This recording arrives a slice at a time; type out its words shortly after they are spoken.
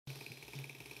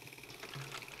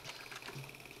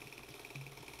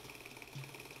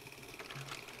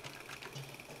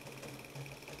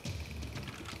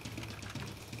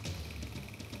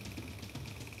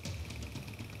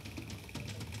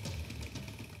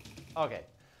Okay,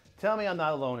 tell me I'm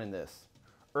not alone in this.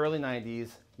 Early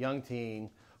 90s, young teen,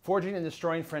 forging and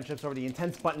destroying friendships over the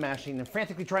intense button mashing and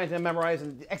frantically trying to memorize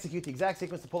and execute the exact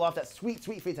sequence to pull off that sweet,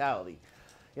 sweet fatality.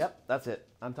 Yep, that's it.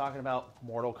 I'm talking about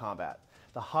Mortal Kombat,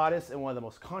 the hottest and one of the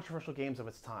most controversial games of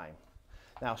its time.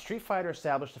 Now, Street Fighter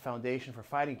established the foundation for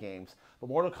fighting games, but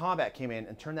Mortal Kombat came in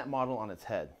and turned that model on its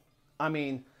head. I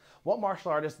mean, what martial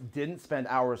artist didn't spend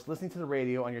hours listening to the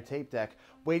radio on your tape deck,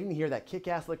 waiting to hear that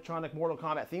kick-ass electronic Mortal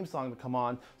Kombat theme song to come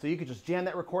on so you could just jam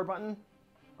that record button?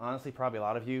 Honestly, probably a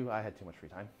lot of you. I had too much free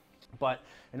time. But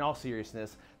in all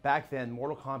seriousness, back then,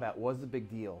 Mortal Kombat was a big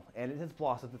deal, and it has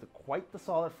blossomed into quite the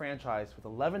solid franchise with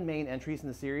 11 main entries in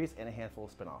the series and a handful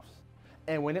of spin-offs.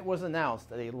 And when it was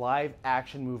announced that a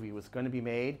live-action movie was going to be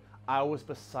made, I was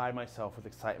beside myself with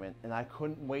excitement, and I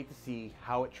couldn't wait to see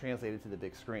how it translated to the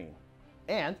big screen.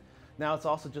 And now it's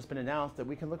also just been announced that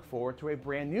we can look forward to a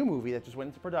brand new movie that just went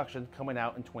into production coming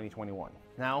out in 2021.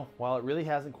 Now, while it really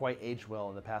hasn't quite aged well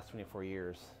in the past 24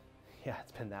 years, yeah,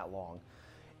 it's been that long,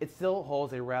 it still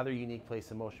holds a rather unique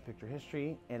place in motion picture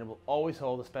history, and it will always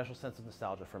hold a special sense of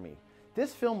nostalgia for me.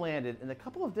 This film landed in a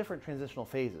couple of different transitional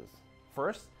phases.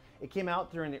 First, it came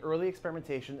out during the early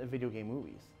experimentation of video game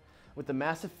movies. With the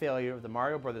massive failure of the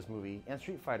Mario Brothers movie and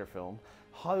Street Fighter film,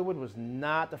 Hollywood was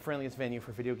not the friendliest venue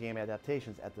for video game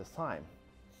adaptations at this time.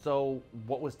 So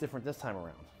what was different this time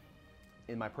around?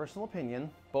 In my personal opinion,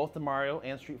 both the Mario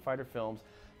and Street Fighter films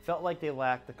felt like they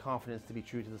lacked the confidence to be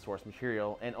true to the source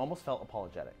material and almost felt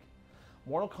apologetic.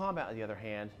 Mortal Kombat, on the other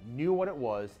hand, knew what it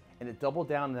was, and it doubled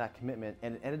down on that commitment,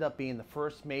 and it ended up being the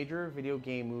first major video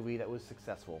game movie that was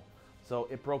successful. So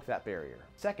it broke that barrier.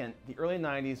 Second, the early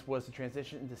 90s was the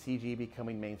transition into CG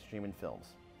becoming mainstream in films.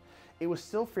 It was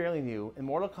still fairly new, and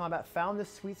Mortal Kombat found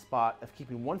this sweet spot of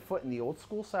keeping one foot in the old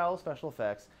school style of special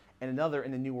effects and another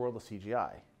in the new world of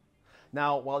CGI.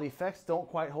 Now, while the effects don't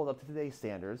quite hold up to today's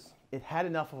standards, it had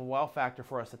enough of a wow factor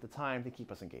for us at the time to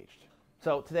keep us engaged.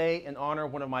 So today, in honor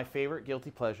of one of my favorite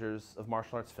guilty pleasures of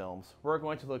martial arts films, we're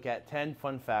going to look at 10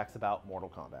 fun facts about Mortal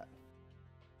Kombat.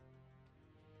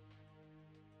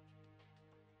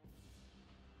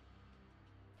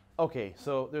 Okay,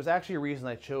 so there's actually a reason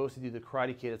I chose to do The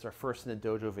Karate Kid as our first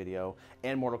CineDojo video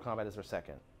and Mortal Kombat as our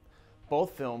second.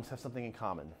 Both films have something in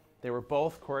common. They were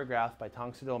both choreographed by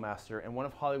Tang Soo Do master and one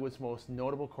of Hollywood's most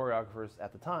notable choreographers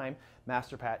at the time,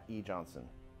 Master Pat E. Johnson.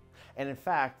 And in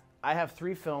fact, I have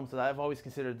three films that I've always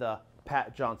considered the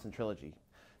Pat Johnson trilogy.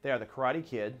 They are The Karate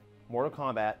Kid, Mortal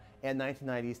Kombat, and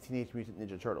 1990's Teenage Mutant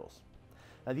Ninja Turtles.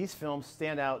 Now these films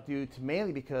stand out due to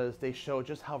mainly because they show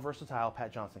just how versatile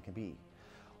Pat Johnson can be.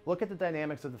 Look at the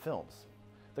dynamics of the films.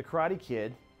 The Karate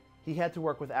Kid, he had to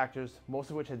work with actors,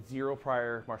 most of which had zero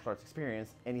prior martial arts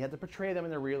experience, and he had to portray them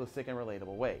in a realistic and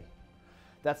relatable way.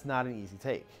 That's not an easy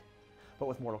take. But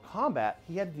with Mortal Kombat,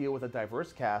 he had to deal with a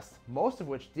diverse cast, most of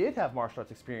which did have martial arts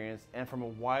experience and from a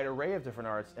wide array of different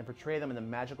arts, and portray them in a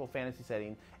magical fantasy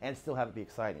setting and still have it be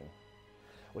exciting.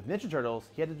 With Ninja Turtles,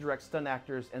 he had to direct stunt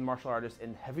actors and martial artists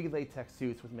in heavy latex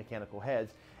suits with mechanical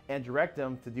heads and direct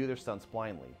them to do their stunts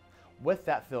blindly. With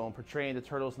that film portraying the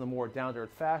Turtles in a more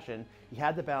down-to-earth fashion, he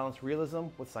had to balance realism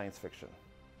with science fiction.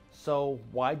 So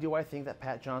why do I think that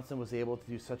Pat Johnson was able to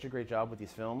do such a great job with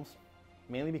these films?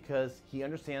 Mainly because he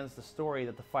understands the story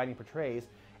that the fighting portrays,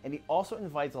 and he also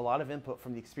invites a lot of input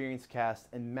from the experienced cast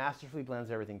and masterfully blends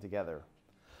everything together.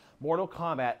 Mortal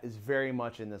Kombat is very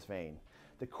much in this vein.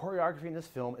 The choreography in this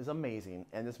film is amazing,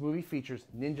 and this movie features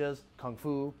ninjas, kung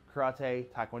fu, karate,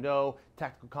 taekwondo,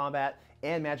 tactical combat,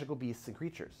 and magical beasts and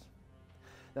creatures.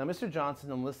 Now, Mr.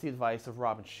 Johnson enlists the advice of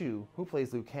Robin Shou, who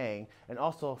plays Liu Kang, and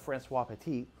also Francois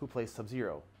Petit, who plays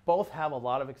Sub-Zero. Both have a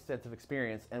lot of extensive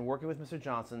experience, and working with Mr.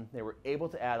 Johnson, they were able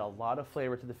to add a lot of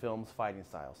flavor to the film's fighting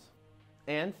styles.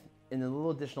 And, in a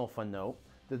little additional fun note,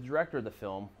 the director of the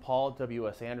film, Paul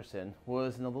W.S. Anderson,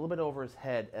 was in a little bit over his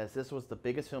head as this was the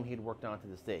biggest film he'd worked on to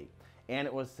this date, and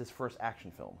it was his first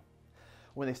action film.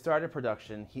 When they started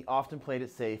production, he often played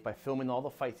it safe by filming all the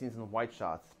fight scenes in wide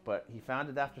shots, but he found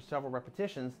that after several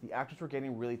repetitions, the actors were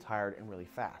getting really tired and really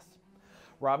fast.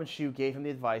 Robin Shou gave him the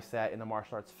advice that in a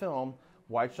martial arts film,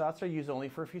 wide shots are used only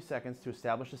for a few seconds to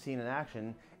establish the scene in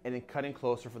action, and then cut in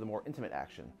closer for the more intimate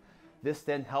action. This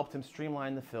then helped him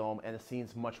streamline the film and the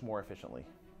scenes much more efficiently.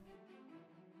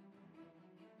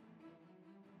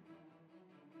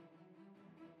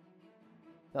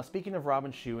 Now, speaking of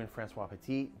Robin Shou and Francois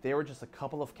Petit, they were just a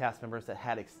couple of cast members that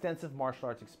had extensive martial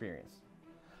arts experience.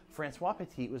 Francois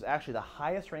Petit was actually the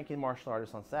highest ranking martial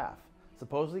artist on staff,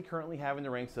 supposedly currently having the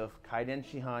ranks of Kaiden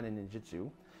Shihan in Ninjutsu,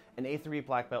 an 8th degree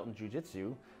black belt in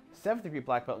Jiu-Jitsu, 7th degree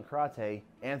black belt in Karate,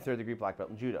 and 3rd degree black belt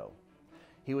in Judo.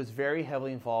 He was very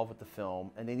heavily involved with the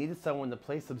film, and they needed someone to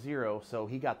play Sub-Zero, so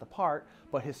he got the part,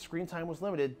 but his screen time was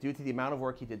limited due to the amount of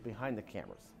work he did behind the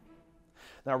cameras.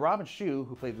 Now, Robin Shou,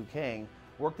 who played Liu Kang,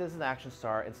 worked as an action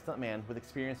star and stuntman with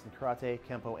experience in karate,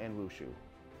 kempo, and wushu.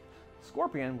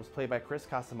 Scorpion was played by Chris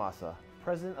Casamassa,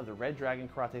 president of the Red Dragon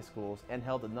Karate Schools, and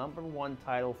held the #1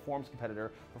 title forms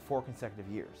competitor for 4 consecutive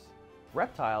years.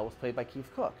 Reptile was played by Keith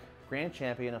Cook, grand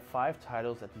champion of 5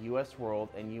 titles at the US World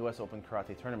and US Open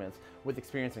Karate tournaments with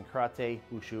experience in karate,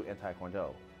 wushu, and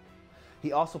taekwondo.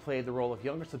 He also played the role of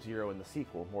younger Sub-Zero in the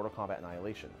sequel, Mortal Kombat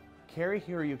Annihilation. Kari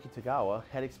Hiroyuki Tagawa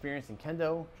had experience in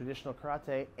kendo, traditional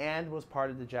karate, and was part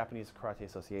of the Japanese Karate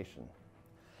Association.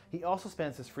 He also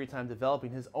spends his free time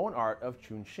developing his own art of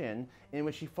Chun-Shin, in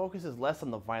which he focuses less on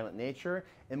the violent nature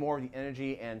and more of the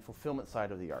energy and fulfillment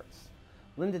side of the arts.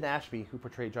 Lyndon Ashby, who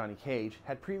portrayed Johnny Cage,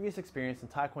 had previous experience in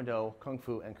Taekwondo, Kung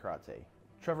Fu, and Karate.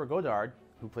 Trevor Goddard,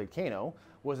 who played Kano,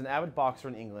 was an avid boxer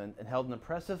in England and held an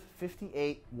impressive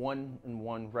 58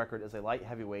 1-1 record as a light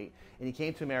heavyweight, and he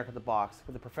came to America to box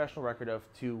with a professional record of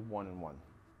 2 1-1.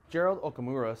 Gerald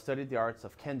Okamura studied the arts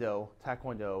of Kendo,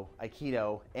 Taekwondo,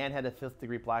 Aikido, and had a 5th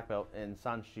degree black belt in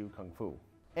Sanshu Kung Fu.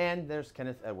 And there's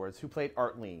Kenneth Edwards, who played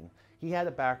Art Lean. He had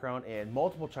a background in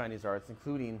multiple Chinese arts,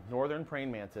 including Northern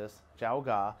Praying Mantis, Jiao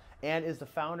Ga, and is the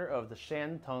founder of the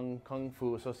Shantung Kung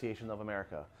Fu Association of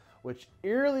America, which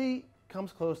eerily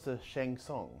comes close to Shang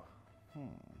Tsung.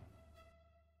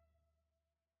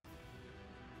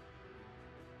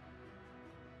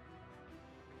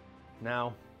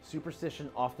 Now,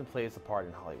 superstition often plays a part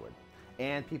in Hollywood,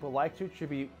 and people like to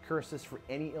attribute curses for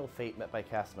any ill fate met by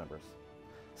cast members,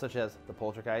 such as the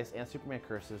Poltergeist and Superman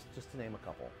curses, just to name a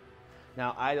couple.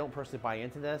 Now, I don't personally buy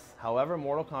into this. However,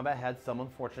 Mortal Kombat had some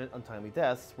unfortunate untimely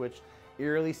deaths, which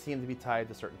eerily seem to be tied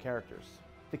to certain characters.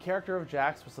 The character of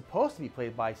Jax was supposed to be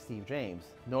played by Steve James,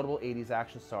 notable 80s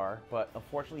action star, but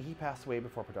unfortunately he passed away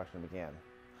before production began.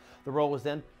 The role was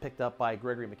then picked up by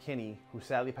Gregory McKinney, who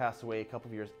sadly passed away a couple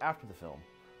of years after the film.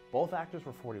 Both actors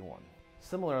were 41.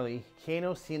 Similarly,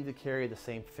 Kano seemed to carry the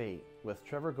same fate, with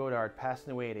Trevor Goddard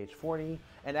passing away at age 40,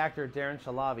 and actor Darren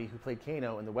Shalavi, who played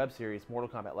Kano in the web series Mortal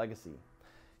Kombat Legacy.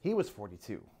 He was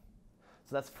 42.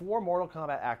 So that's 4 Mortal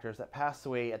Kombat actors that passed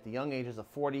away at the young ages of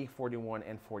 40, 41,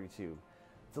 and 42.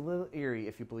 It's a little eerie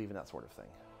if you believe in that sort of thing.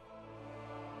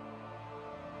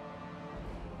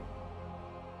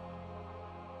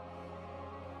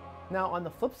 Now, on the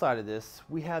flip side of this,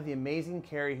 we have the amazing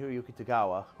Kari Hiroyuki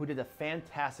Tagawa, who did a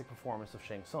fantastic performance of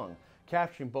Shang Tsung,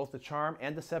 capturing both the charm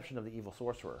and deception of the evil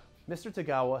sorcerer. Mr.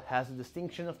 Tagawa has the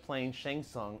distinction of playing Shang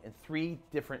Tsung in 3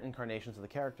 different incarnations of the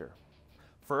character.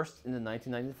 First, in the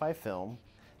 1995 film,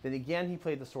 then again he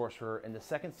played the sorcerer in the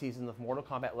 2nd season of Mortal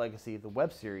Kombat Legacy, the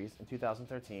web series, in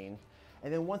 2013,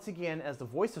 and then once again as the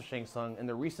voice of Shang Tsung in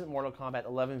the recent Mortal Kombat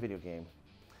 11 video game.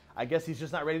 I guess he's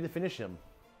just not ready to finish him.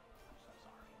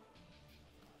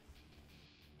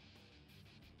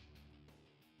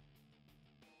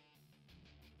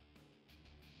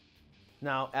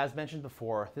 Now, as mentioned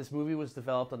before, this movie was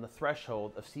developed on the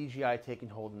threshold of CGI taking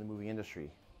hold in the movie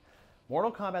industry.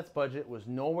 Mortal Kombat's budget was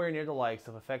nowhere near the likes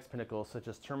of effects pinnacles such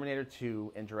as Terminator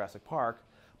 2 and Jurassic Park,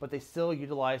 but they still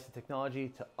utilized the technology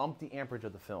to ump the amperage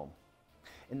of the film.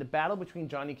 In the battle between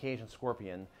Johnny Cage and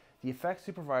Scorpion, the effects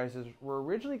supervisors were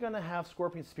originally going to have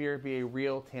Scorpion's spear be a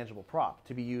real, tangible prop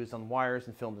to be used on wires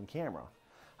and filmed in camera.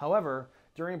 However,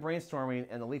 during brainstorming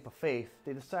and a leap of faith,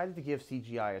 they decided to give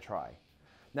CGI a try.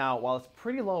 Now, while it's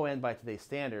pretty low end by today's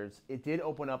standards, it did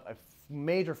open up a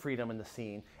major freedom in the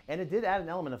scene, and it did add an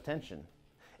element of tension.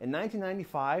 In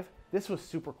 1995, this was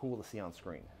super cool to see on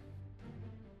screen.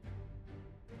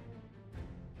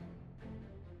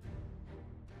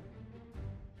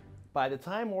 By the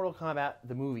time Mortal Kombat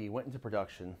the movie went into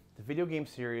production, the video game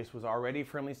series was already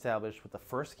firmly established with the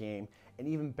first game and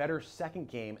even better second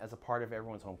game as a part of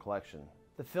everyone's home collection.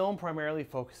 The film primarily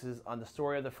focuses on the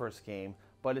story of the first game,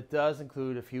 but it does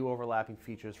include a few overlapping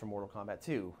features from Mortal Kombat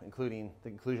 2, including the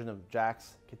inclusion of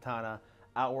Jax, Kitana,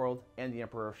 Outworld, and the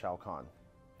Emperor Shao Kahn.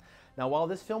 Now, while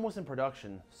this film was in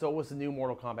production, so was the new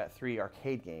Mortal Kombat 3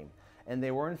 arcade game, and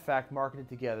they were in fact marketed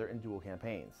together in dual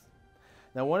campaigns.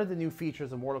 Now, one of the new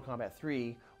features of Mortal Kombat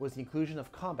 3 was the inclusion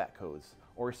of combat codes,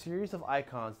 or a series of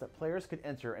icons that players could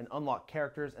enter and unlock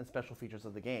characters and special features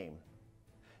of the game.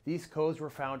 These codes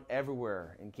were found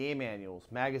everywhere, in game manuals,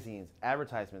 magazines,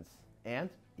 advertisements,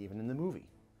 and even in the movie.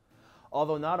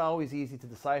 Although not always easy to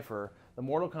decipher, the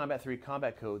Mortal Kombat 3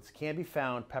 combat codes can be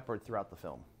found peppered throughout the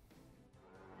film.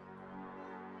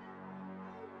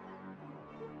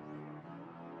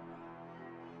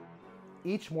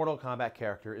 Each Mortal Kombat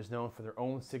character is known for their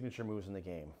own signature moves in the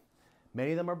game.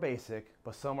 Many of them are basic,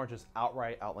 but some are just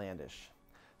outright outlandish.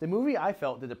 The movie, I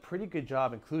felt, did a pretty good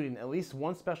job including at least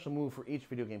one special move for each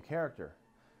video game character.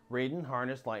 Raiden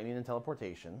harnessed lightning and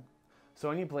teleportation.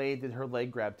 Sonya Blade did her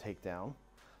leg grab takedown.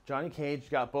 Johnny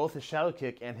Cage got both his shadow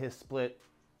kick and his split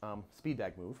speed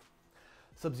bag move.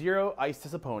 Sub-Zero iced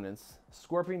his opponents.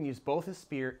 Scorpion used both his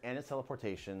spear and his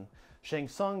teleportation. Shang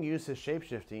Tsung used his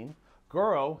shapeshifting.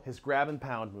 Goro his grab and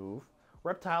pound move.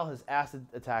 Reptile his acid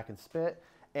attack and spit.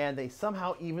 And they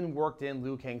somehow even worked in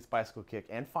Liu Kang's bicycle kick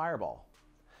and fireball.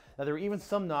 Now there were even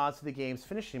some nods to the game's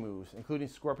finishing moves, including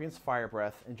Scorpion's fire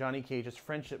breath and Johnny Cage's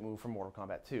friendship move from Mortal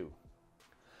Kombat 2.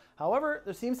 However,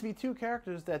 there seems to be two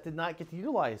characters that did not get to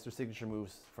utilize their signature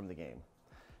moves from the game.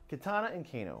 Kitana and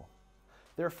Kano.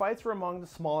 Their fights were among the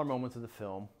smaller moments of the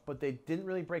film, but they didn't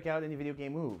really break out any video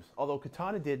game moves, although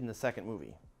Kitana did in the second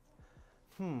movie.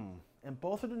 And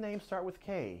both of the names start with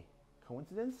K.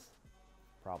 Coincidence?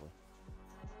 Probably.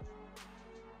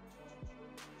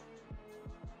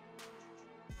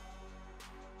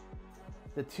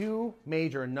 The two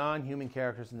major non-human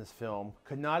characters in this film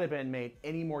could not have been made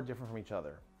any more different from each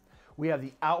other. We have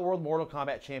the Outworld Mortal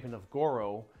Kombat champion of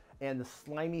Goro and the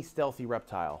slimy, stealthy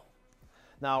Reptile.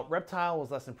 Now, Reptile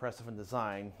was less impressive in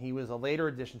design. He was a later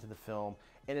addition to the film,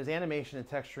 and his animation and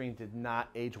texturing did not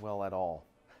age well at all.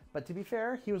 But to be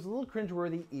fair, he was a little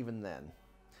cringeworthy even then.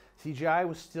 CGI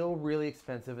was still really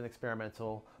expensive and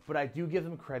experimental, but I do give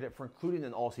them credit for including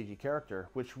an all-CG character,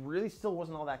 which really still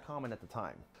wasn't all that common at the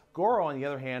time. Goro, on the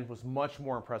other hand, was much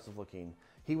more impressive looking.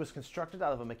 He was constructed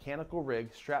out of a mechanical rig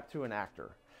strapped to an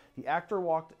actor. The actor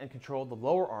walked and controlled the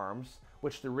lower arms,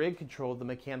 which the rig controlled the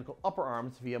mechanical upper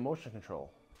arms via motion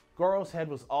control. Goro's head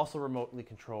was also remotely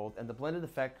controlled, and the blended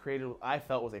effect created what I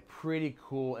felt was a pretty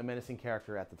cool and menacing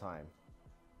character at the time.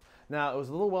 Now, it was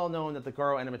a little well known that the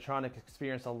Goro animatronic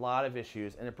experienced a lot of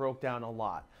issues and it broke down a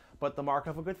lot, but the mark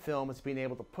of a good film is being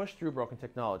able to push through broken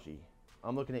technology.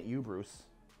 I'm looking at you, Bruce.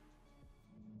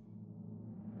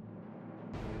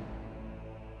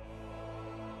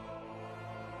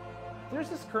 There's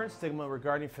this current stigma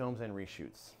regarding films and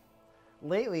reshoots.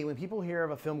 Lately, when people hear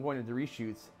of a film going into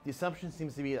reshoots, the assumption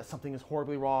seems to be that something is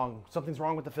horribly wrong, something's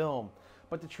wrong with the film.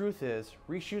 But the truth is,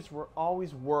 reshoots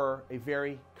always were a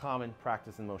very common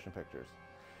practice in motion pictures.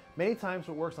 Many times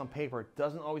what works on paper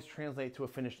doesn't always translate to a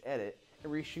finished edit,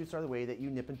 and reshoots are the way that you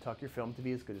nip and tuck your film to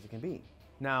be as good as it can be.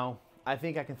 Now, I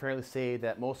think I can fairly say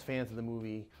that most fans of the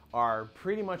movie are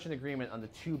pretty much in agreement on the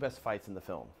two best fights in the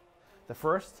film. The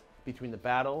first, between the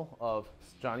battle of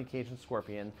Johnny Cage and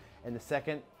Scorpion, and the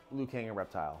second, Liu Kang and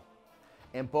Reptile.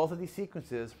 And both of these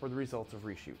sequences were the results of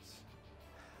reshoots.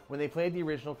 When they played the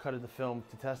original cut of the film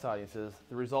to test audiences,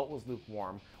 the result was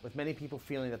lukewarm, with many people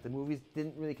feeling that the movies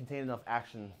didn't really contain enough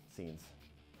action scenes.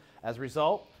 As a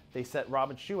result, they set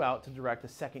Robin Shou out to direct a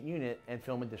second unit and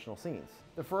film additional scenes.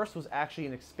 The first was actually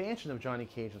an expansion of Johnny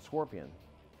Cage and Scorpion.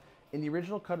 In the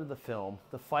original cut of the film,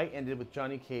 the fight ended with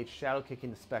Johnny Cage shadow kicking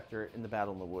the Spectre in the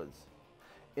battle in the woods.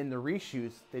 In the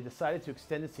reshoots, they decided to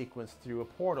extend the sequence through a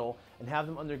portal and have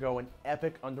them undergo an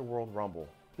epic underworld rumble.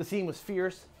 The scene was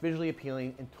fierce, visually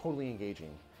appealing, and totally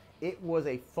engaging. It was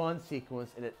a fun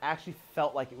sequence, and it actually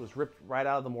felt like it was ripped right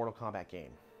out of the Mortal Kombat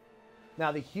game.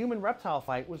 Now, the human-reptile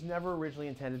fight was never originally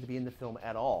intended to be in the film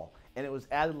at all, and it was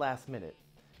added last minute.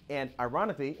 And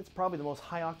ironically, it's probably the most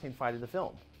high-octane fight of the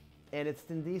film. And it's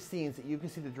in these scenes that you can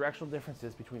see the directional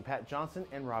differences between Pat Johnson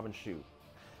and Robin Shou.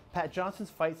 Pat Johnson's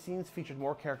fight scenes featured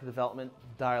more character development,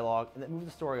 dialogue, and that moved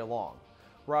the story along.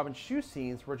 Robin Shou's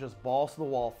scenes were just balls to the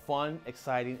wall, fun,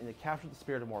 exciting, and it captured the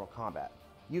spirit of Mortal Kombat.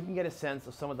 You can get a sense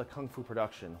of some of the kung fu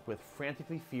production with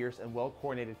frantically fierce and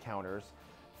well-coordinated counters,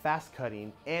 fast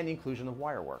cutting, and the inclusion of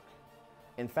wire work.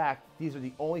 In fact, these are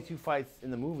the only two fights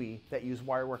in the movie that use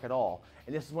wire work at all,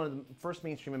 and this is one of the first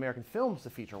mainstream American films to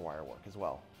feature wire work as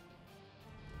well.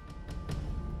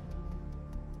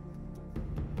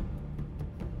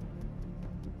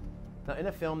 Now, in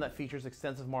a film that features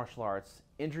extensive martial arts,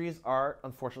 injuries are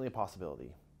unfortunately a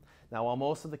possibility. Now, while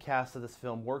most of the cast of this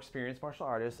film were experienced martial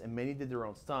artists and many did their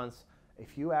own stunts, a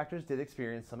few actors did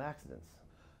experience some accidents.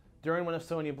 During one of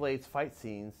Sonya Blade's fight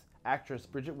scenes, actress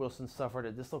Bridget Wilson suffered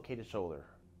a dislocated shoulder.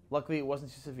 Luckily, it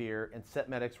wasn't too severe, and set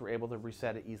medics were able to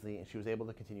reset it easily, and she was able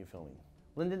to continue filming.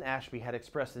 Lyndon Ashby had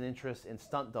expressed an interest in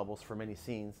stunt doubles for many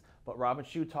scenes, but Robin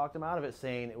Shou talked him out of it,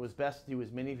 saying it was best to do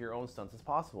as many of your own stunts as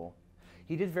possible.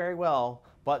 He did very well,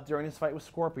 but during his fight with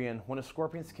Scorpion, one of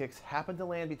Scorpion's kicks happened to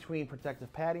land between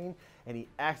protective padding, and he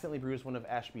accidentally bruised one of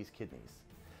Ashby's kidneys.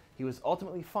 He was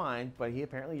ultimately fine, but he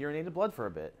apparently urinated blood for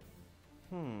a bit.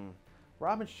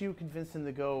 Robin Shou convinced him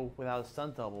to go without a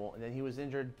stunt double, and then he was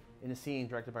injured in a scene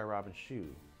directed by Robin Shou.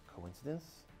 Coincidence?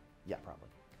 Yeah, probably.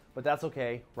 But that's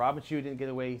okay. Robin Shou didn't get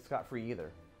away scot-free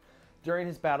either. During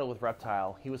his battle with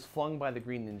Reptile, he was flung by the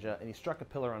Green Ninja and he struck a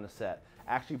pillar on the set,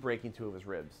 actually breaking 2 of his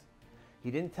ribs.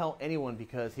 He didn't tell anyone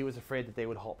because he was afraid that they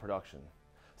would halt production.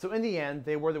 So in the end,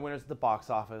 they were the winners at the box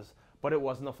office, but it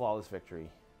wasn't a flawless victory.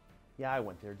 Yeah, I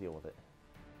went there, deal with it.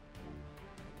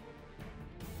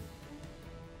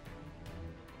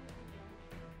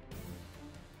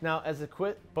 Now, as a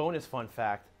quick bonus fun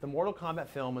fact, the Mortal Kombat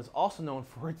film is also known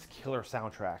for its killer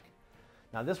soundtrack.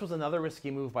 Now, this was another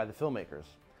risky move by the filmmakers.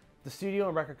 The studio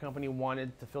and record company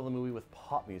wanted to fill the movie with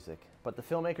pop music, but the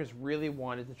filmmakers really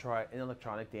wanted to try an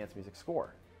electronic dance music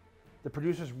score. The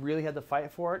producers really had to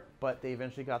fight for it, but they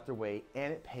eventually got their way,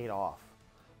 and it paid off.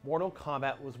 Mortal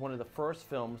Kombat was one of the first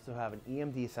films to have an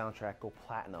EMD soundtrack go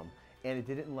platinum, and it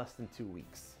did it in less than 2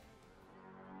 weeks.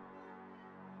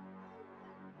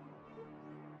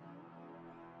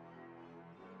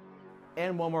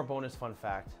 And one more bonus fun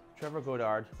fact, Trevor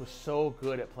Goddard was so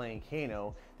good at playing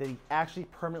Kano that he actually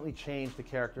permanently changed the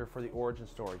character for the origin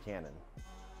story canon.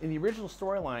 In the original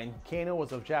storyline, Kano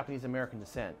was of Japanese-American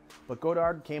descent, but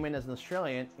Goddard came in as an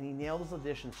Australian and he nailed his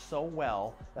audition so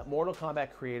well that Mortal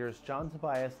Kombat creators John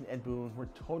Tobias and Ed Boon were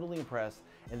totally impressed,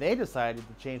 and they decided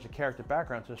to change the character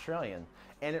background to Australian,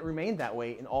 and it remained that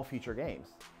way in all future games.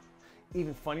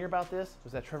 Even funnier about this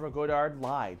was that Trevor Goddard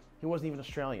lied. He wasn't even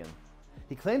Australian.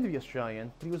 He claimed to be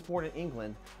Australian, but he was born in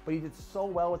England, but he did so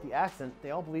well with the accent,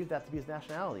 they all believed that to be his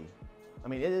nationality. I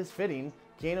mean, it is fitting.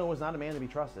 Kano was not a man to be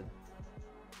trusted.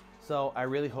 So I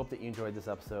really hope that you enjoyed this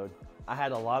episode. I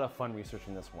had a lot of fun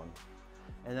researching this one.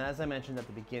 And as I mentioned at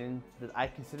the beginning, that I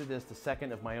consider this the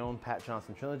second of my own Pat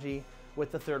Johnson trilogy,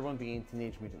 with the third one being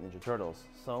Teenage Mutant Ninja Turtles.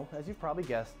 So, as you've probably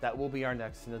guessed, that will be our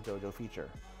next CineDojo feature.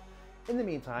 In the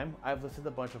meantime, I've listed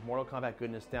a bunch of Mortal Kombat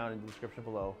goodness down in the description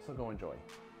below, so go enjoy.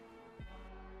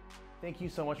 Thank you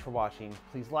so much for watching.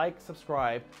 Please like,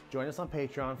 subscribe, join us on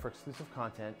Patreon for exclusive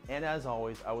content, and as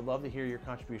always, I would love to hear your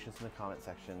contributions in the comment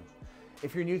section.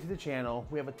 If you're new to the channel,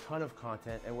 we have a ton of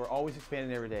content and we're always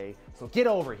expanding every day, so get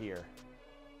over here.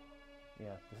 Yeah,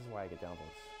 this is why I get downvotes.